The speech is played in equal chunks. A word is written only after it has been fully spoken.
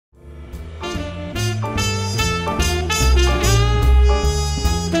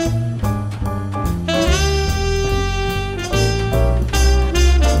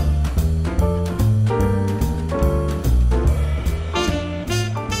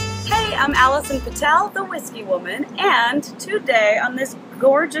I'm Allison Patel, the Whiskey Woman, and today on this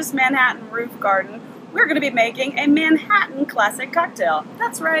gorgeous Manhattan roof garden, we're going to be making a Manhattan classic cocktail.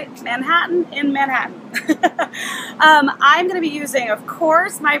 That's right, Manhattan in Manhattan. I'm going to be using, of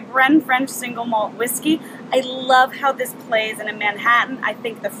course, my Brenne French single malt whiskey. I love how this plays in a Manhattan. I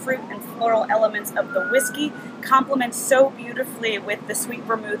think the fruit and floral elements of the whiskey complement so beautifully with the sweet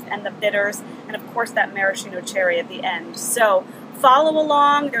vermouth and the bitters, and of course that maraschino cherry at the end. So follow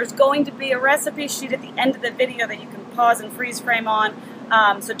along. There's going to be a recipe sheet at the end of the video that you can pause and freeze frame on.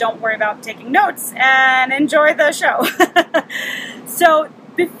 So don't worry about taking notes and enjoy the show. So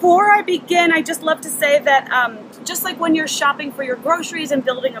before I begin, I just love to say that just like when you're shopping for your groceries and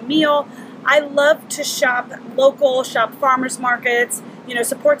building a meal, I love to shop local, shop farmers markets, you know,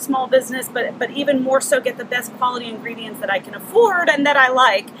 support small business, but even more so get the best quality ingredients that I can afford and that I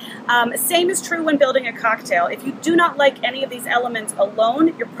like. Same is true when building a cocktail. If you do not like any of these elements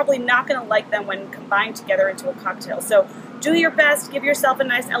alone, you're probably not going to like them when combined together into a cocktail. So do your best, give yourself a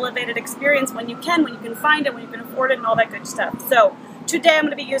nice elevated experience when you can find it, when you can afford it, and all that good stuff. So today I'm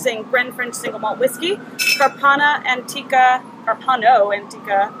going to be using Brenne French single malt whiskey, Carpano Antica,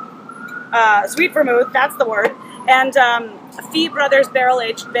 Sweet Vermouth, that's the word, and Fee Brothers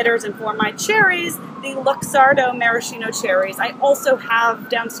barrel-aged bitters, and for my cherries, the Luxardo maraschino cherries. I also have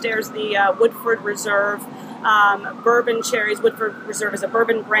downstairs the Woodford Reserve bourbon cherries. Woodford Reserve is a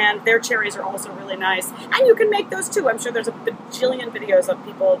bourbon brand. Their cherries are also really nice, and you can make those too. I'm sure there's a bajillion videos of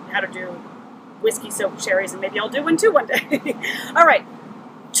people how to do whiskey-soaked cherries, and maybe I'll do one too one day. All right,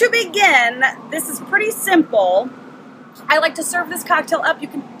 to begin, this is pretty simple. I like to serve this cocktail up. You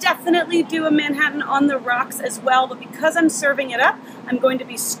can definitely do a Manhattan on the rocks as well, but because I'm serving it up, I'm going to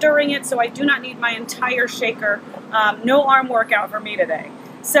be stirring it, so I do not need my entire shaker. No arm workout for me today.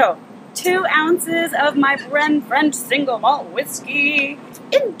 So, 2 ounces of my Brenne French single malt whiskey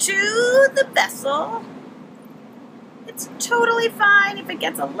into the vessel. It's totally fine if it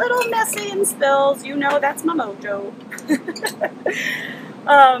gets a little messy and spills. You know that's my mojo.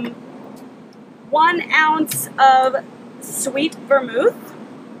 1 ounce of sweet vermouth.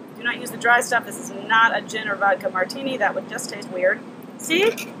 Do not use the dry stuff. This is not a gin or vodka martini. That would just taste weird.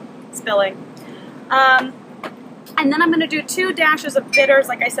 See? Spilling. And then I'm going to do 2 dashes of bitters.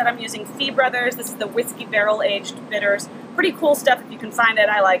 Like I said, I'm using Fee Brothers. This is the whiskey barrel-aged bitters. Pretty cool stuff if you can find it.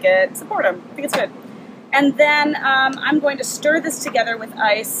 I like it. Support them. I think it's good. And then I'm going to stir this together with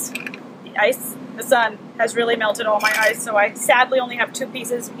ice. The sun has really melted all my ice, so I sadly only have 2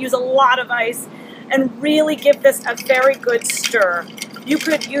 pieces. Use a lot of ice and really give this a very good stir. You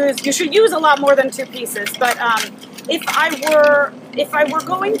should use a lot more than 2 pieces, but if I were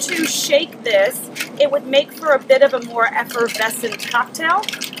going to shake this, it would make for a bit of a more effervescent cocktail.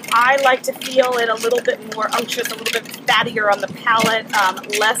 I like to feel it a little bit more unctuous, a little bit fattier on the palate,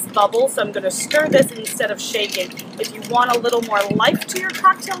 less bubbles, so I'm going to stir this instead of shaking. If you want a little more life to your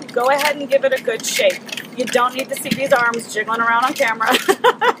cocktail, go ahead and give it a good shake. You don't need to see these arms jiggling around on camera.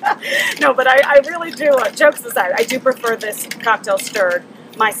 No, but I really do, jokes aside, I do prefer this cocktail stirred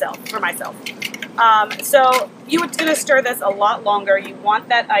for myself. So you're going to stir this a lot longer. You want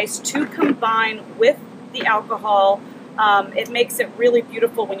that ice to combine with the alcohol. It makes it really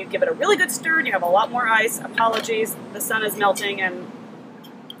beautiful when you give it a really good stir and you have a lot more ice. Apologies, the sun is melting and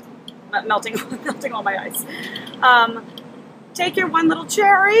melting all my ice. Take your 1 little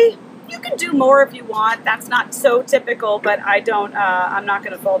cherry. You can do more if you want. That's not so typical, but I'm not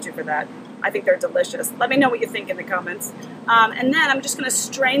going to fault you for that. I think they're delicious. Let me know what you think in the comments. And then I'm just going to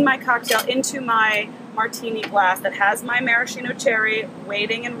strain my cocktail into my martini glass that has my maraschino cherry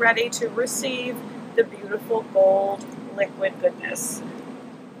waiting and ready to receive the beautiful gold liquid goodness.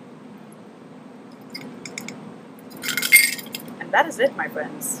 And that is it, my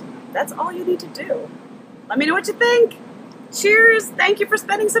friends. That's all you need to do. Let me know what you think. Cheers. Thank you for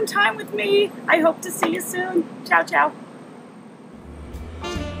spending some time with me. I hope to see you soon. Ciao, ciao.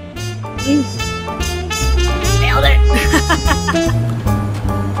 Nailed it.